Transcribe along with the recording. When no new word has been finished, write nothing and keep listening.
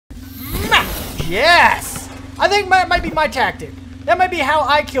Yes! I think that might be my tactic. That might be how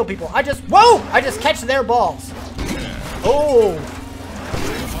I kill people. I just catch their balls. Oh.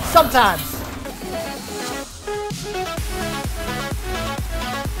 Sometimes.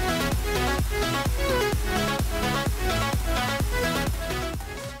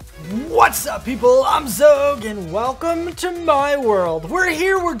 What's up, people? I'm Xogue, and welcome to my world.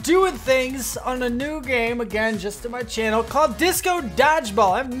 We're doing things on a new game, again, just to my channel, called Disco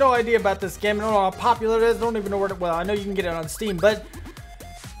Dodgeball. I have no idea about this game. I don't know how popular it is. I don't even know where well, I know you can get it on Steam, but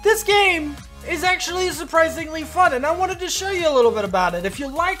this game is actually surprisingly fun, and I wanted to show you a little bit about it. If you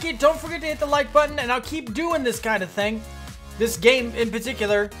like it, don't forget to hit the like button, and I'll keep doing this kind of thing. This game in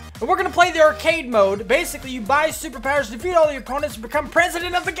particular. And we're gonna play the arcade mode. Basically, you buy superpowers, defeat all your opponents, and become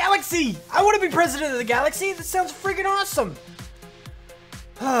president of the galaxy. I want to be president of the galaxy. That sounds freaking awesome.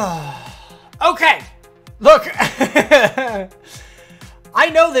 Okay, look. I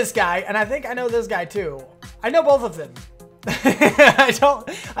know this guy, and I think I know this guy too. I know both of them.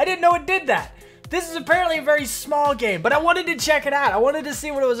 I didn't know it did that. This is apparently a very small game, but I wanted to check it out. I wanted to see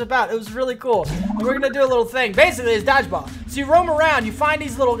what it was about. It was really cool. And we're gonna do a little thing. Basically, it's dodgeball. So you roam around, you find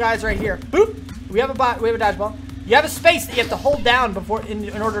these little guys right here. Boop. We have a dodgeball. You have a space that you have to hold down before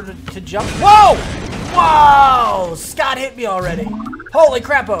in order to jump. Whoa! Whoa! Scott hit me already. Holy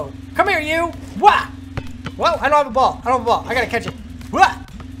crappo. Come here, you. Wah! Whoa, I don't have a ball. I don't have a ball. I gotta catch it. Wah!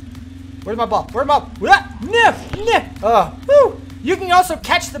 Where's my ball? Where's my ball? Wah! Niff! Niff! Woo! You can also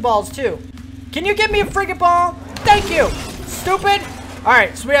catch the balls too. Can you give me a friggin' ball? Thank you, stupid. All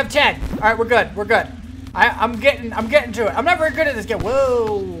right, so we have 10. All right, we're good. We're good. I'm getting to it. I'm not very good at this game.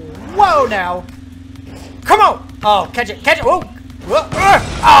 Whoa, whoa, now. Come on. Oh, catch it, catch it. Whoa, whoa.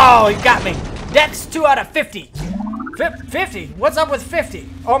 Oh, you got me. That's 2 out of 50. 50. What's up with 50?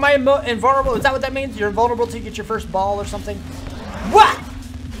 Oh, am I invulnerable? Is that what that means? You're invulnerable till you get your first ball or something? What?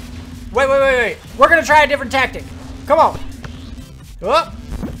 Wait. We're gonna try a different tactic. Come on. Whoop.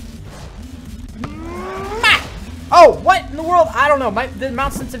 Oh, what in the world? I don't know. The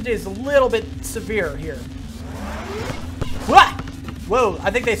mouse sensitivity is a little bit severe here. What? Whoa, I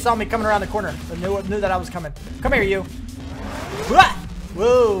think they saw me coming around the corner. They knew that I was coming. Come here, you. What?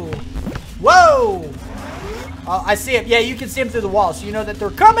 Whoa. Whoa. I see it. Yeah, you can see them through the wall, so you know that they're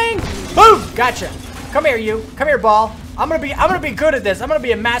coming. Boom. Gotcha. Come here, you. Come here, ball. I'm gonna be good at this. I'm gonna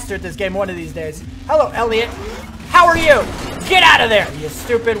be a master at this game one of these days. Hello, Elliot. How are you? Get out of there, you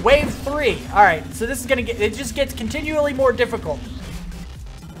stupid. Wave 3. All right, so this is gonna it just gets continually more difficult.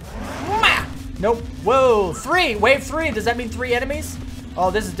 Nope. Whoa, 3. Wave 3. Does that mean 3 enemies?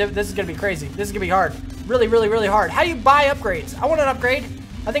 Oh, this is gonna be crazy. This is gonna be hard. Really hard. How do you buy upgrades? I want an upgrade.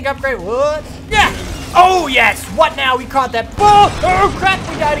 I think upgrade. What? Yeah. Oh yes. What now? We caught that ball. Oh crap!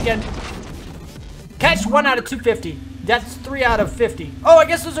 We died again. Catch 1 out of 250. That's 3 out of 50. Oh, I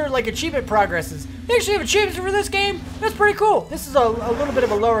guess those are like achievement progresses. They actually have achievements for this game? That's pretty cool. This is a little bit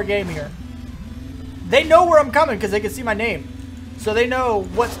of a lower game here. They know where I'm coming because they can see my name. So they know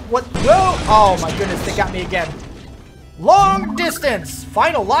what. Whoa! Oh my goodness, they got me again. Long distance.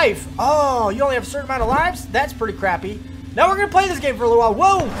 Final life. Oh, you only have a certain amount of lives? That's pretty crappy. Now we're going to play this game for a little while.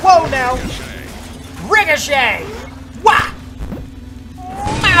 Whoa! Whoa now. Ricochet. Wah!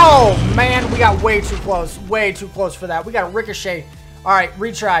 Oh man, we got way too close for that. We got a ricochet. All right,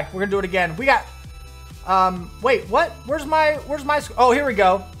 retry. We're gonna do it again. We got, wait, what? Where's my, oh, here we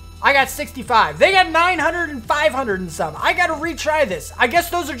go. I got 65. They got 900 and 500 and some. I gotta retry this. I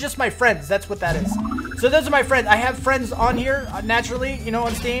guess those are just my friends. That's what that is. So those are my friends. I have friends on here, naturally, you know,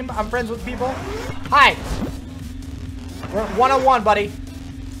 on Steam. I'm friends with people. Hi. We're one-on-one, buddy.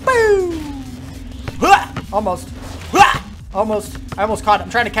 Boom. Almost. Almost. I almost caught him.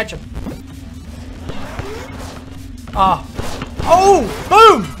 I'm trying to catch him. Oh,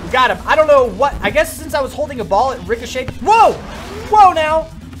 boom! We got him. I don't know what. I guess since I was holding a ball, it ricocheted. Whoa! Whoa now!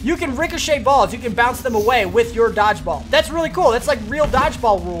 You can ricochet balls. You can bounce them away with your dodgeball. That's really cool. That's like real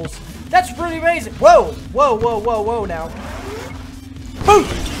dodgeball rules. That's pretty amazing. Whoa! Whoa now. Boom!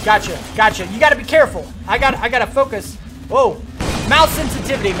 Gotcha. You gotta be careful. I gotta focus. Whoa. Mouse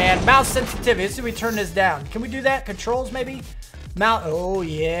sensitivity, man. Mouse sensitivity. Let's see if we turn this down. Can we do that? Controls, maybe? Mouse. Oh,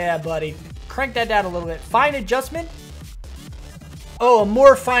 yeah, buddy. Crank that down a little bit. Fine adjustment? Oh, a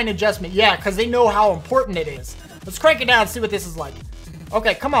more fine adjustment. Yeah, because they know how important it is. Let's crank it down and see what this is like.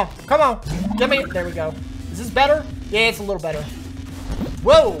 Okay, come on. Give me. There we go. Is this better? Yeah, it's a little better.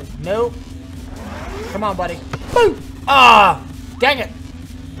 Whoa. No. Come on, buddy. Boom. Ah. Dang it.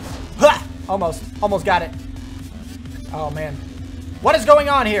 Ha. Almost got it. Oh, man. What is going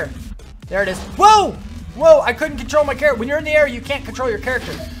on here? There it is. Whoa! I couldn't control my character. When you're in the air, you can't control your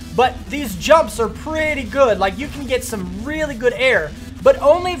character. But these jumps are pretty good. Like, you can get some really good air but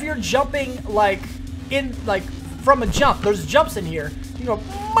only if you're jumping like from a jump. There's jumps in here. You go,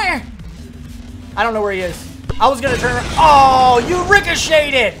 meh. I don't know where he is. I was gonna turn around. Oh, you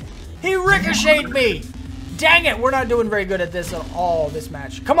ricocheted! He ricocheted me! Dang it, we're not doing very good at this at all this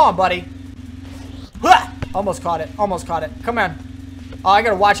match. Come on, buddy. Ha! Almost caught it. Almost caught it. Come on. Oh, I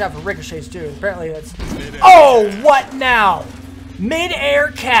gotta watch out for ricochets too. Apparently that's... Oh, what now?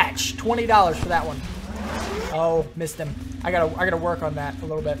 Mid-air catch. $20 for that one. Oh, missed him. I gotta work on that a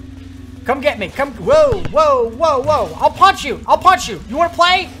little bit. Come get me. Come. Whoa, whoa, whoa, whoa. I'll punch you. I'll punch you. You wanna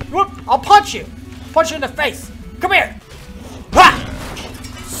play? I'll punch you. Punch you in the face. Come here. Ha!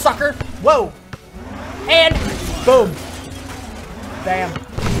 Sucker. Whoa. And boom. Bam.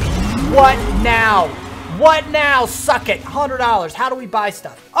 What now? What now? Suck it. $100. How do we buy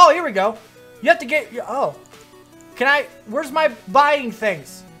stuff? Oh, here we go. You have to get... Oh. Can I... Where's my buying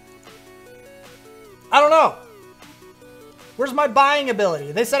things? I don't know. Where's my buying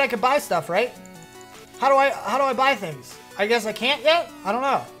ability? They said I could buy stuff, right? How do I buy things? I guess I can't yet? I don't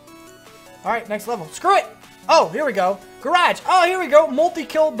know. Alright, next level. Screw it! Oh, here we go. Garage. Oh, here we go.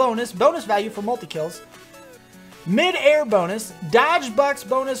 Multi-kill bonus. Bonus value for multi-kills. Mid-air bonus. Dodge bucks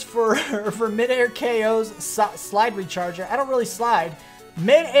bonus for mid-air KOs. Slide recharger. I don't really slide.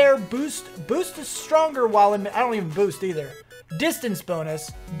 Mid-air boost. Boost is stronger while in... I don't even boost either. Distance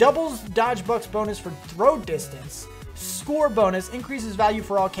bonus. Doubles dodge bucks bonus for throw distance. Score bonus. Increases value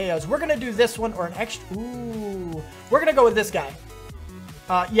for all KOs. We're going to do this one or an extra... Ooh. We're going to go with this guy.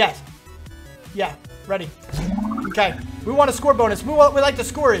 Yes. Yeah. Ready. Okay. We want a score bonus. We like the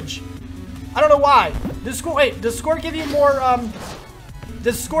scoreage. I don't know why. Does score give you more,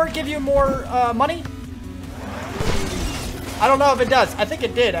 money? I don't know if it does. I think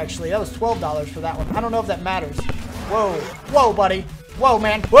it did, actually. That was $12 for that one. I don't know if that matters. Whoa. Whoa, buddy. Whoa,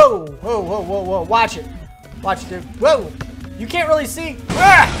 man. Whoa. Whoa, whoa, whoa, whoa. Watch it. Watch it, dude. Whoa. You can't really see.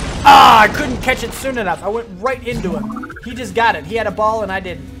 Ah, I couldn't catch it soon enough. I went right into him. He just got it. He had a ball and I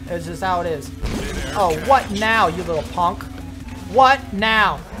didn't. It's just how it is. Oh, what now, you little punk? What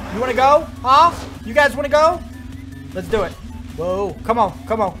now? You want to go? Huh? You guys want to go? Let's do it. Whoa. Come on.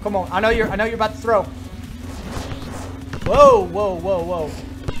 Come on. Come on. I know you're about to throw. Whoa. Whoa. Whoa. Whoa.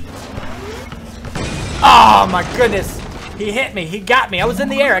 Oh, my goodness. He hit me. He got me. I was in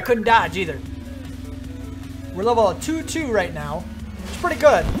the air. I couldn't dodge either. We're level 2-2 right now. It's pretty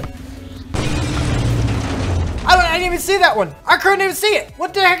good. I didn't even see that one. I couldn't even see it.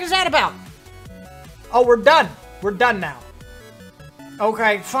 What the heck is that about? Oh, we're done. We're done now.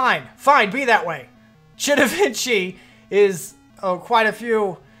 Okay, fine. Fine, be that way. Chitavinci is quite a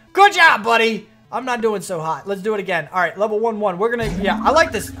few. Good job, buddy. I'm not doing so hot. Let's do it again. All right, level 1-1. We're gonna. Yeah, I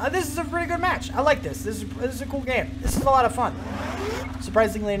like this. This is a pretty good match. I like this. This is a cool game. This is a lot of fun.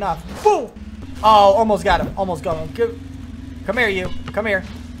 Surprisingly enough. Boom. Oh, almost got him. Almost got him. Come here, you. Come here.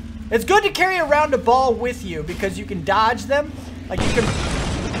 It's good to carry around a ball with you because you can dodge them. Like you can.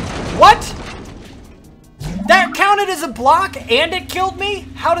 What? That counted as a block and it killed me?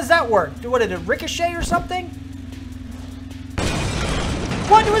 How does that work? What, did it ricochet or something?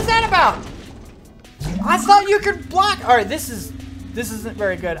 What was that about? I thought you could block. All right, this isn't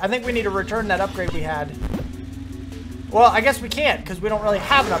very good. I think we need to return that upgrade we had. Well, I guess we can't because we don't really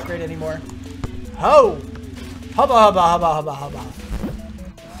have an upgrade anymore. Ho! Hubba hubba hubba hubba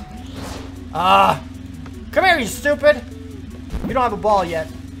hubba. Come here, you stupid. You don't have a ball yet.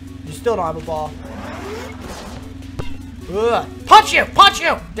 You still don't have a ball. Ugh. Punch you! Punch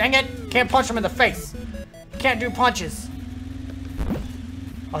you! Dang it! Can't punch him in the face. Can't do punches.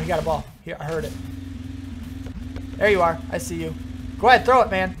 Oh, he got a ball. Here, I heard it. There you are. I see you. Go ahead, throw it,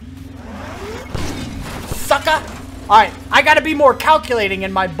 man. Sucker! Alright, I gotta be more calculating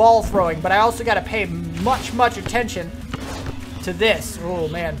in my ball throwing, but I also gotta pay much, much attention to this. Oh,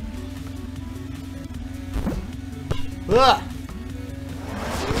 man. Ugh.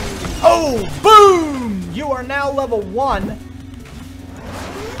 Oh, boom! You are now level 1.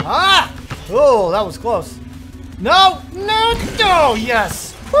 Ah! Oh, that was close. No! No! No!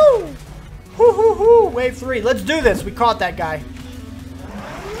 Yes! Woo! Woo, woo, woo! Wave 3. Let's do this. We caught that guy.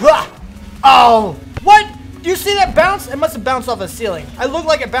 Ah! Oh! What? Do you see that bounce? It must have bounced off the ceiling. I look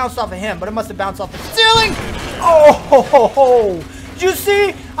like it bounced off of him, but it must have bounced off the ceiling! Oh! Ho, ho, ho. Did you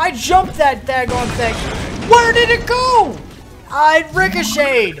see? I jumped that daggone thing. Where did it go? I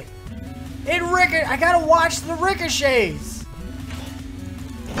ricocheted. I gotta watch the ricochets.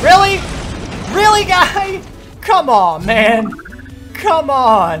 Really? Really, guy? Come on, man. Come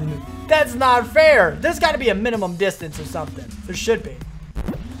on. That's not fair. There's gotta be a minimum distance or something. There should be.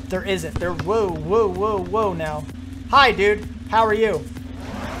 There isn't. There. Whoa, whoa, whoa, whoa now. Hi, dude. How are you?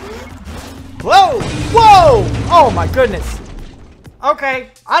 Whoa! Whoa! Oh, my goodness. Okay,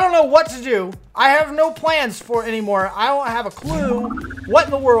 I don't know what to do. I have no plans for it anymore. I don't have a clue what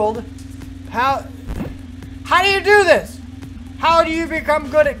in the world. How do you do this? How do you become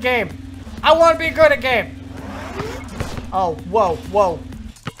good at game? I want to be good at game. Oh, whoa, whoa.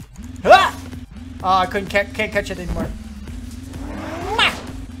 Ah! Oh, I can't catch it anymore.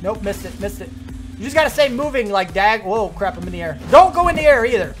 Nope, missed it, missed it. You just gotta stay moving like dag. Whoa, crap, I'm in the air. Don't go in the air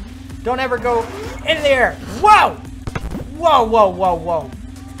either. Don't ever go in the air. Whoa! Whoa, whoa, whoa, whoa.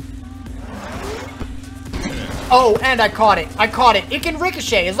 Oh, and I caught it. I caught it. It can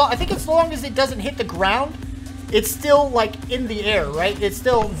ricochet. I think as long as it doesn't hit the ground, it's still like in the air, right? It's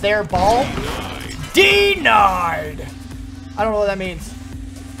still their ball. Denied! I don't know what that means.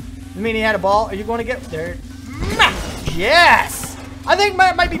 You mean he had a ball? Are you going to get there? Yes! I think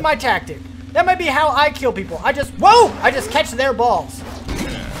that might be my tactic. That might be how I kill people. I just catch their balls.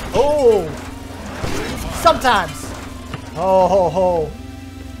 Oh. Sometimes. Oh, ho, ho.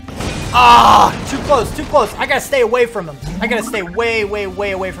 Ah, too close, too close. I gotta stay away from them. I gotta stay way, way,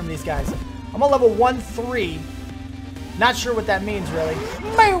 way away from these guys. I'm on level 1-3. Not sure what that means, really.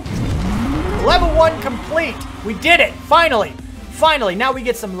 Level 1 complete. We did it, finally. Finally, now we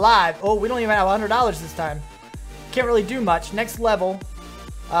get some live. Oh, we don't even have $100 this time. Can't really do much. Next level.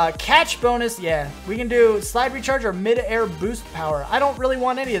 Catch bonus, yeah. We can do slide recharge or mid-air boost power. I don't really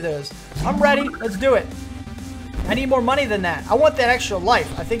want any of those. I'm ready. Let's do it. I need more money than that. I want that extra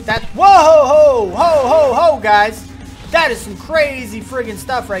life. I think that's... Whoa, ho, ho, ho, ho, ho, guys. That is some crazy friggin'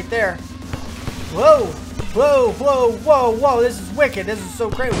 stuff right there. Whoa, whoa, whoa, whoa, whoa. This is wicked. This is so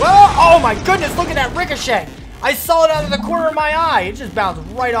crazy. Whoa, oh my goodness, look at that ricochet. I saw it out of the corner of my eye. It just bounced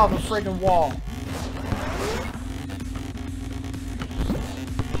right off the friggin' wall.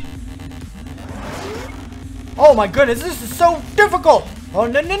 Oh my goodness, this is so difficult. Oh,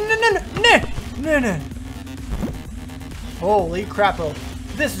 no, no, no, no, no, no, no. Holy crappo.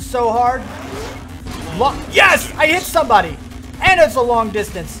 This is so hard. Yes, I hit somebody. And it's a long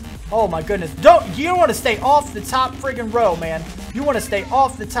distance. Oh my goodness. You don't want to stay off the top friggin' row, man. You want to stay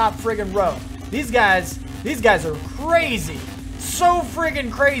off the top friggin' row. These guys are crazy. So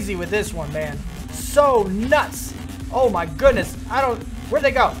friggin' crazy with this one, man. So nuts. Oh my goodness. Where'd they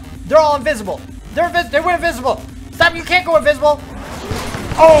go? They're all invisible. They went invisible. Stop, you can't go invisible.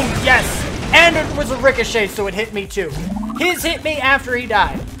 Oh, yes. And it was a ricochet, so it hit me too. His hit me after he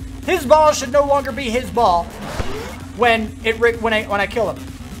died. His ball should no longer be his ball when I kill him.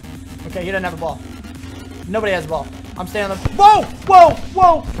 Okay, he doesn't have a ball. Nobody has a ball. I'm staying on the... Whoa! Whoa!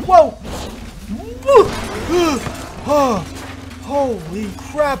 Whoa! Whoa! Oh, holy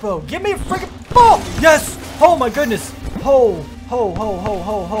crappo. Give me a freaking ball! Yes! Oh my goodness. Ho, ho, ho, ho,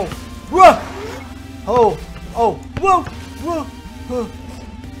 ho, ho. Whoa! Oh, oh, whoa, whoa, whoa.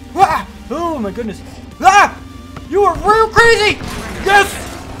 Ah! Oh my goodness. Ah! You are real crazy! Yes!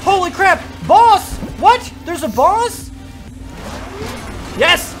 Holy crap! Boss! What? There's a boss?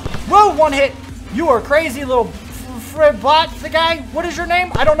 Yes! Whoa, one hit. You are crazy little bot, the guy. What is your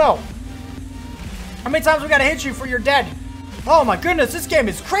name? I don't know. How many times we gotta hit you for you're dead? Oh my goodness, this game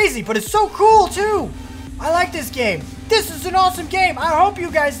is crazy, but it's so cool too. I like this game. This is an awesome game. I hope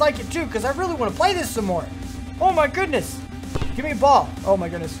you guys like it too, because I really want to play this some more. Oh my goodness. Give me a ball. Oh my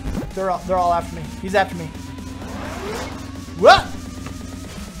goodness. They're all after me. He's after me. What?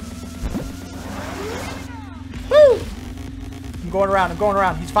 Woo! I'm going around. I'm going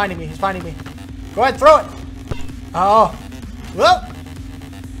around. He's finding me. He's finding me. Go ahead, throw it. Oh. Whoop.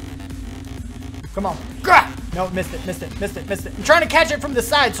 Come on. Gah! No, missed it. Missed it. Missed it. Missed it. I'm trying to catch it from the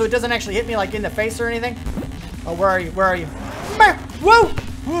side so it doesn't actually hit me like in the face or anything. Oh, where are you? Where are you? Whoa!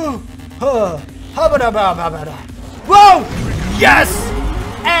 Whoa! Whoa! Yes!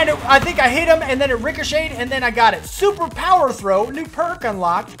 And I think I hit him, and then it ricocheted, and then I got it. Super power throw, new perk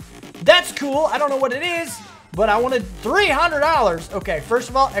unlocked. That's cool. I don't know what it is, but I wanted $300. Okay, first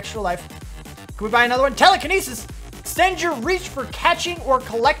of all, extra life. Can we buy another one? Telekinesis. Extend your reach for catching or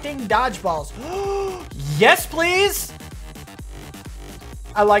collecting dodgeballs. Yes, please.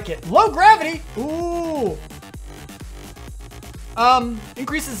 I like it. Low gravity. Ooh.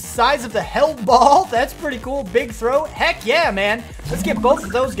 Increases the size of the held ball. That's pretty cool. Big throw. Heck yeah, man. Let's get both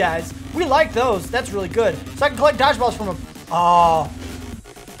of those guys. We like those. That's really good. So I can collect dodgeballs from them. Oh.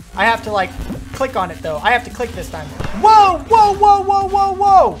 I have to, like, click on it, though. I have to click this time. Whoa, whoa, whoa, whoa, whoa,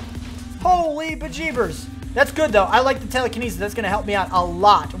 whoa. Holy bejeebers. That's good, though. I like the telekinesis. That's going to help me out a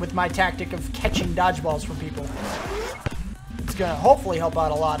lot with my tactic of catching dodgeballs from people. It's going to hopefully help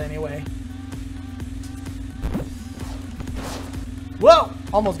out a lot anyway. Whoa!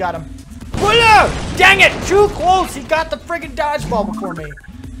 Almost got him. Whoa! Dang it! Too close! He got the friggin' dodgeball before me.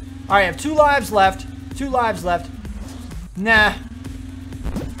 Alright, I have 2 lives left. 2 lives left. Nah.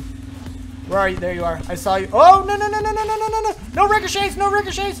 Where are you? There you are. I saw you. Oh, no, no, no, no, no, no, no, no, no. No ricochets, no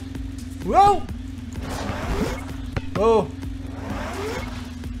ricochets. Whoa. Oh.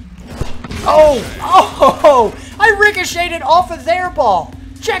 Oh, oh, I ricocheted off of their ball.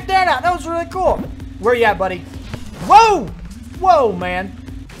 Check that out. That was really cool. Where you at, buddy? Whoa. Whoa, man.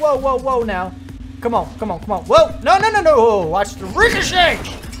 Whoa, whoa, whoa now. Come on, come on, come on. Whoa. No, no, no, no. Watch the ricochet.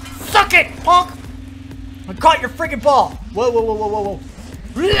 Suck it, punk. I caught your freaking ball. Whoa, whoa, whoa, whoa, whoa, whoa.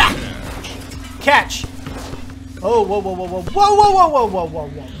 Catch. Oh, whoa, whoa, whoa, whoa. Whoa, whoa, whoa, whoa, whoa, whoa,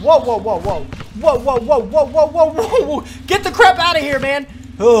 whoa. Whoa, whoa, whoa, whoa. Whoa, whoa, whoa, whoa, whoa, whoa, whoa, whoa. Get the crap out of here, man.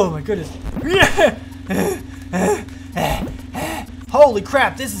 Oh, my goodness. Holy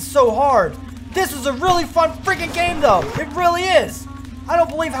crap, this is so hard. This is a really fun freaking game, though. It really is. I don't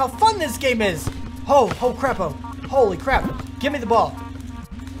believe how fun this game is. Oh, oh, crap-o. Holy crap. Give me the ball.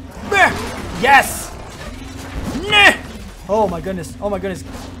 Yes. Oh, my goodness. Oh, my goodness.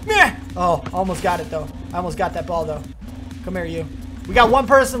 Oh, almost got it, though. I almost got that ball, though. Come here, you. We got one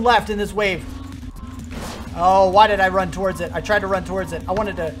person left in this wave. Oh, why did I run towards it? I tried to run towards it. I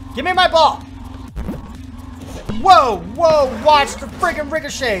wanted to... Give me my ball! Whoa, whoa, watch the friggin'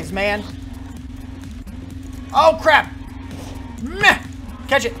 ricochets, man. Oh, crap. Meh.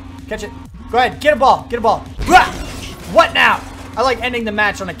 Catch it, catch it. Go ahead, get a ball, get a ball. What now? I like ending the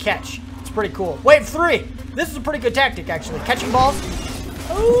match on a catch. It's pretty cool. Wave 3. This is a pretty good tactic, actually. Catching balls.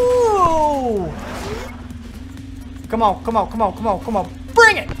 Ooh. Come on, come on, come on, come on, come on.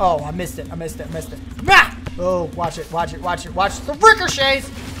 Bring it! Oh, I missed it. I missed it. I missed it. Ah! Oh, watch it. Watch it. Watch it. Watch the ricochets.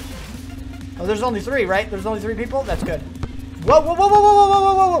 Oh, there's only 3, right? There's only 3 people? That's good. Whoa, whoa, whoa, whoa, whoa, whoa,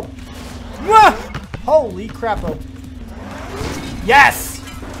 whoa, whoa, whoa. Holy crap-o. Yes!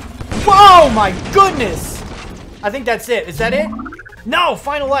 Whoa, my goodness! I think that's it. Is that it? No,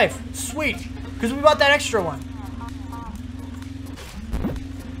 final life. Sweet. Because we bought that extra one.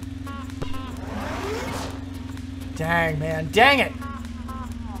 Dang, man. Dang it!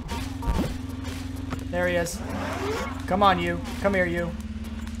 There he is. Come on, you. Come here, you.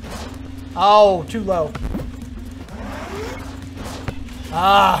 Oh, too low.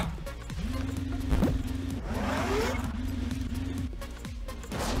 Ah.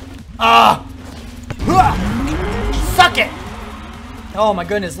 Ah. Suck it. Oh my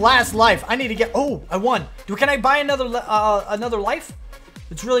goodness. Last life. I need to get... Oh, I won. Can I buy another life?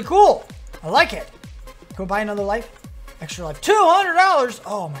 It's really cool. I like it. Go buy another life. Extra life. $200.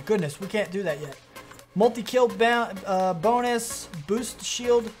 Oh my goodness. We can't do that yet. Multi-kill bonus, boost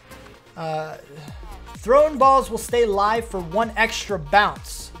shield. Thrown balls will stay live for 1 extra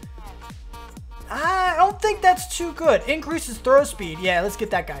bounce. I don't think that's too good. Increases throw speed. Yeah, let's get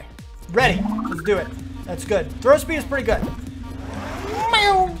that guy. Ready. Let's do it. That's good. Throw speed is pretty good.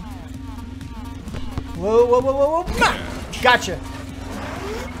 Whoa, whoa, whoa, whoa, whoa. Gotcha.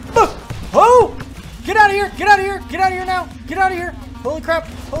 Oh! Get out of here. Get out of here. Get out of here now. Get out of here. Holy crap.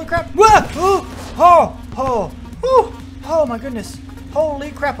 Holy crap. Whoa! Oh, oh, oh, oh my goodness. Holy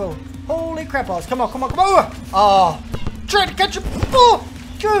crap-o. Holy crap-os. Come on, come on, come on. Oh, try to catch a ball.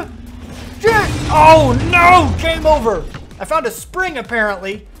 Oh no, game over. I found a spring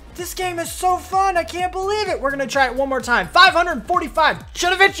apparently. This game is so fun. I can't believe it. We're going to try it one more time. 545.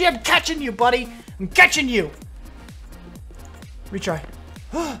 Chodovici, I'm catching you, buddy. I'm catching you. Retry.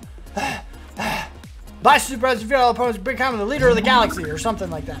 By Supervisor, defeat all opponents, become the leader of the galaxy, or something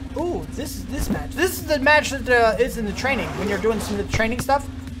like that. Ooh, this is this match. This is the match that is in the training when you're doing some of the training stuff.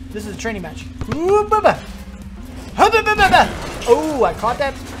 This is the training match. Ooh, oh, I caught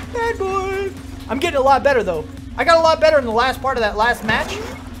that bad boy. I'm getting a lot better though. I got a lot better in the last part of that last match.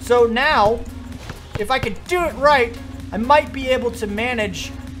 So now, if I could do it right, I might be able to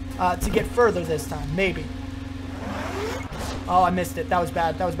manage to get further this time, maybe. Oh, I missed it. That was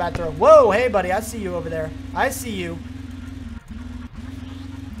bad. That was a bad throw. Whoa, hey, buddy. I see you over there. I see you.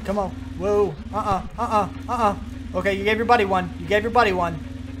 Come on. Whoa. Okay, you gave your buddy one. You gave your buddy one.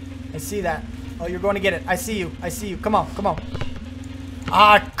 I see that. Oh, you're going to get it. I see you. I see you. Come on. Come on.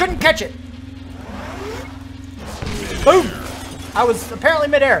 Ah, I couldn't catch it. Boom. I was apparently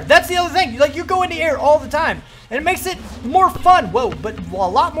midair. That's the other thing. Like, you go in the air all the time. And it makes it more fun. Whoa, but a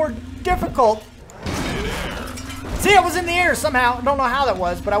lot more difficult. See, I was in the air somehow. I don't know how that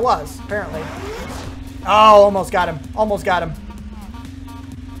was, but I was, apparently. Oh, almost got him. Almost got him.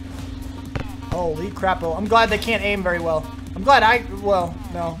 Holy crap. I'm glad they can't aim very well. I'm glad well,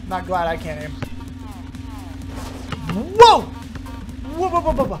 no, not glad I can't aim. Whoa! Whoa, whoa,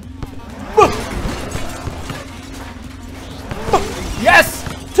 whoa, whoa, whoa. Yes!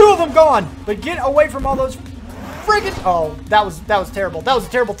 2 of them gone. But get away from all those friggin'... Oh, that was terrible. That was a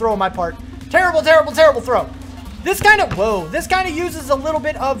terrible throw on my part. Terrible, terrible, terrible throw. This kind of... Whoa. This kind of uses a little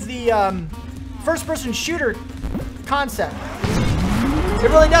bit of the first-person shooter concept. It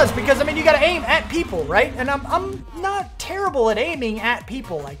really does, because I mean, you gotta aim at people, right? And I'm not terrible at aiming at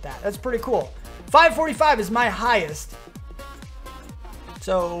people like that. That's pretty cool. 545 is my highest.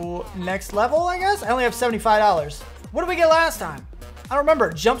 So next level, I guess. I only have $75. What did we get last time? I don't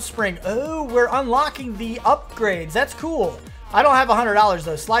remember. Jump spring. Oh, we're unlocking the upgrades. That's cool. I don't have $100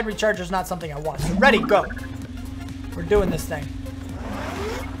 though. Slide recharger is not something I want. So ready, go. We're doing this thing.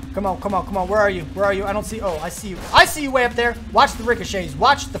 Come on, come on, come on. Where are you? Where are you? I don't see. Oh, I see you. I see you way up there. Watch the ricochets.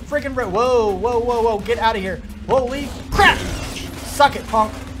 Watch the friggin' whoa, whoa, whoa, whoa. Get out of here. Holy crap. Suck it,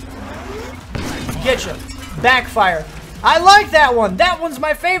 punk. Get you. Backfire. I like that one. That one's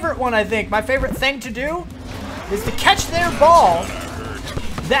my favorite one, I think. My favorite thing to do is to catch their ball.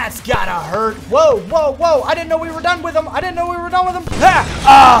 That's gotta hurt. Whoa, whoa, whoa. I didn't know we were done with them. I didn't know we were done with them. Ah!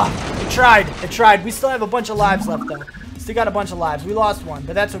 Ah! It tried. It tried. We still have a bunch of lives left, though. Still got a bunch of lives. We lost one,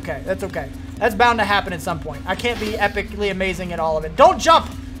 but that's okay. That's okay. That's bound to happen at some point. I can't be epically amazing at all of it. Don't jump.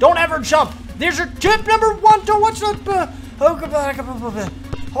 Don't ever jump. There's your tip number 1. Don't watch that.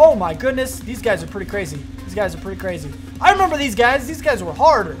 Oh, my goodness. These guys are pretty crazy. These guys are pretty crazy. I remember these guys. These guys were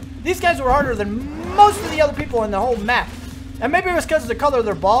harder. These guys were harder than most of the other people in the whole map. And maybe it was because of the color of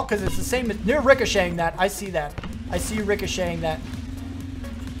their ball, because it's the same. They're ricocheting that. I see that. I see you ricocheting that.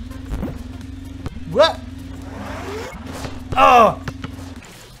 What? Oh!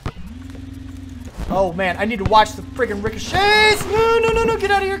 Oh man, I need to watch the friggin' ricochets! No, no, no, no, get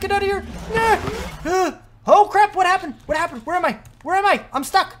out of here, get out of here! Nah. Oh crap, what happened? What happened? Where am I? Where am I? I'm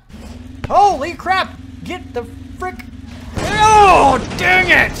stuck! Holy crap! Get the frick... Oh, dang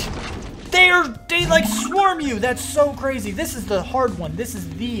it! They like swarm you! That's so crazy. This is the hard one. This is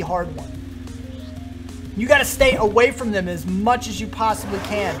the hard one. You gotta stay away from them as much as you possibly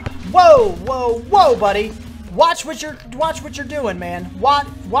can. Whoa, whoa, whoa, buddy! Watch what you're doing, man.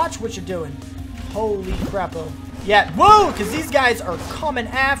 Watch what you're doing. Holy crap-o. Yeah, whoa, because these guys are coming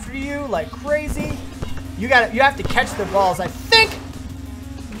after you like crazy. You have to catch their balls, I think.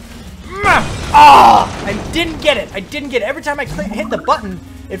 Ah! I didn't get it. I didn't get it. Every time I hit the button,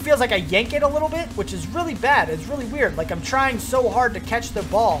 it feels like I yank it a little bit, which is really bad. It's really weird. Like I'm trying so hard to catch the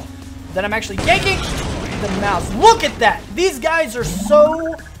ball that I'm actually yanking the mouse. Look at that. These guys are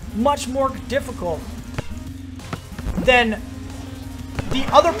so much more difficult than the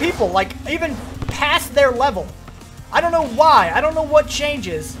other people, like even past their level. I don't know why. I don't know what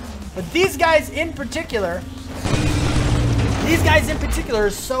changes, but these guys in particular are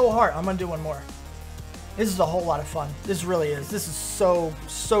so hard. I'm gonna do one more. This is a whole lot of fun. This really is. This is so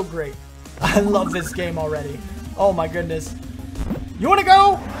great. I love this game already. Oh my goodness. You wanna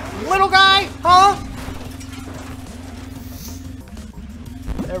go, little guy? Huh?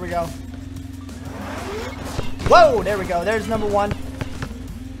 There we go. Whoa, there we go. There's number 1.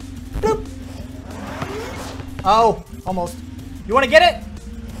 Bloop. Oh, almost. You want to get it?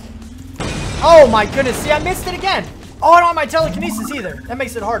 Oh my goodness. See, I missed it again. Oh, I don't have my telekinesis either. That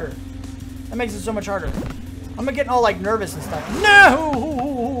makes it harder. That makes it so much harder. I'm getting all like nervous and stuff.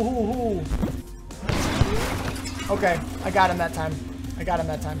 No! Okay, I got him that time. I got him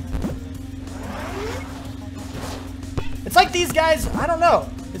that time. It's like these guys, I don't know.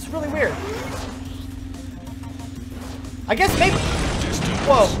 It's really weird. I guess maybe...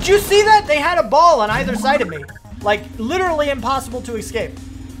 Whoa, did you see that? They had a ball on either side of me. Like, literally impossible to escape.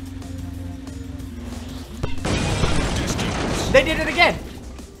 They did it again.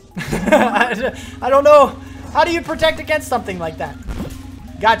 I don't know. How do you protect against something like that?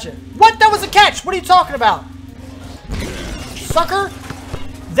 Gotcha. What? That was a catch! What are you talking about? Sucker?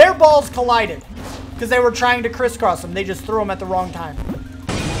 Their balls collided. Because they were trying to crisscross them. They just threw them at the wrong time.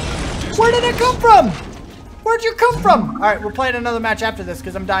 Where did it come from? Where'd you come from? Alright, we're playing another match after this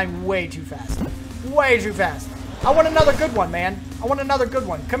because I'm dying way too fast. Way too fast. I want another good one, man. I want another good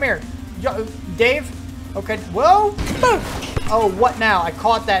one. Come here. Yo, Dave? Okay. Whoa. Boom. Oh, what now? I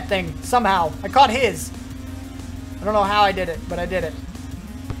caught that thing somehow. I caught his. I don't know how I did it, but I did it.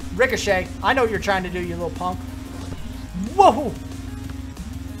 Ricochet. I know what you're trying to do, you little punk. Whoa.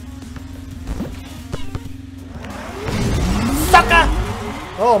 Sucker.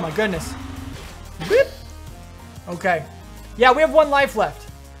 Oh, my goodness. Beep. Okay. Yeah, we have 1 life left.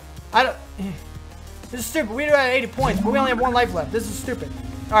 I don't... This is stupid. We do have 80 points, but we only have 1 life left. This is stupid.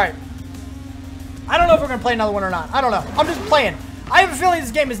 Alright. I don't know if we're going to play another one or not. I don't know. I'm just playing. I have a feeling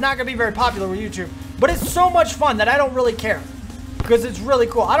this game is not going to be very popular with YouTube, but it's so much fun that I don't really care. Because it's really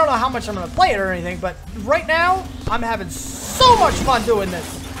cool. I don't know how much I'm going to play it or anything, but right now, I'm having so much fun doing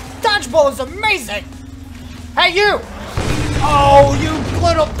this. Dodgeball is amazing. Hey, you. Oh, you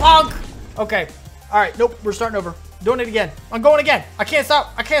little punk. Okay. All right. Nope. We're starting over. Doing it again. I'm going again. I can't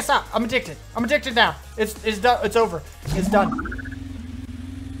stop. I can't stop. I'm addicted. I'm addicted now. It's done. It's over. It's done.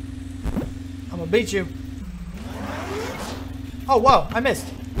 I'm gonna beat you. Oh, whoa. I missed.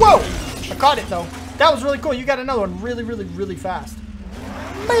 Whoa! I caught it, though. That was really cool. You got another one really, really, really fast.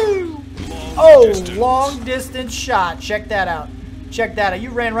 Boom! Oh, long distance shot. Check that out. Check that out. You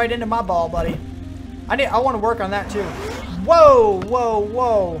ran right into my ball, buddy. I want to work on that, too. Whoa, whoa,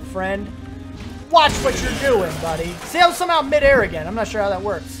 whoa, friend. Watch what you're doing, buddy. See, I was somehow midair again. I'm not sure how that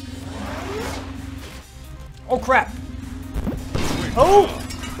works. Oh, crap. Oh!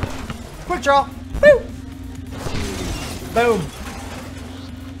 Quick draw. Boom! Boom.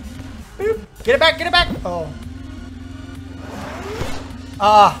 Boop. Get it back, get it back. Oh.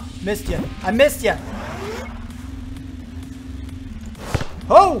 Ah, missed you. I missed you.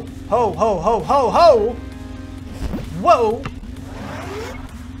 Ho! Ho, ho, ho, ho, ho! Whoa!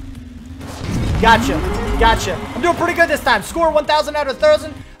 Gotcha. Gotcha. I'm doing pretty good this time. Score 1,000 out of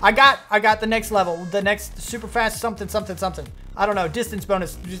 1,000. I got the next level. The next super fast something, something, something. I don't know. Distance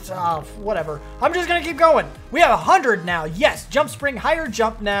bonus. Just, whatever. I'm just gonna keep going. We have 100 now. Yes. Jump spring. Higher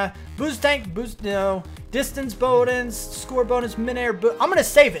jump. Nah. Boost tank. Boost. No. Distance bonus. Score bonus. Mid-air. I'm gonna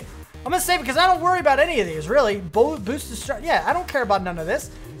save it. I'm gonna save it because I don't worry about any of these, really. Boost the strength. Yeah, I don't care about none of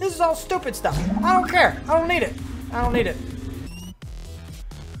this. This is all stupid stuff. I don't care. I don't need it. I don't need it.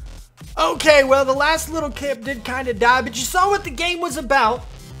 Okay, well, the last little kid did kind of die, but you saw what the game was about.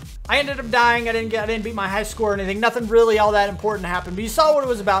 I ended up dying. I didn't beat my high score or anything. Nothing really all that important happened, but you saw what it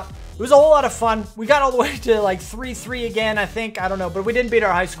was about. It was a whole lot of fun. We got all the way to like 3-3 again, I think. I don't know, but we didn't beat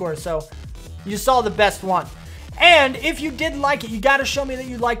our high score, so you saw the best one. And if you did like it, you got to show me that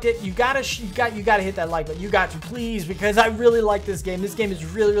you liked it. You got to hit that like button. You got to, please, because I really like this game. This game is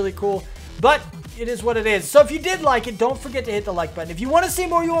really, really cool. But it is what it is. So if you did like it, don't forget to hit the like button. If you want to see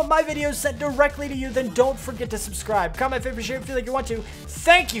more, you want my videos sent directly to you, then don't forget to subscribe. Comment, favorite, share if you feel like you want to.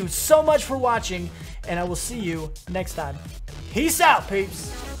 Thank you so much for watching, and I will see you next time. Peace out,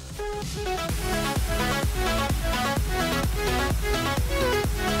 peeps.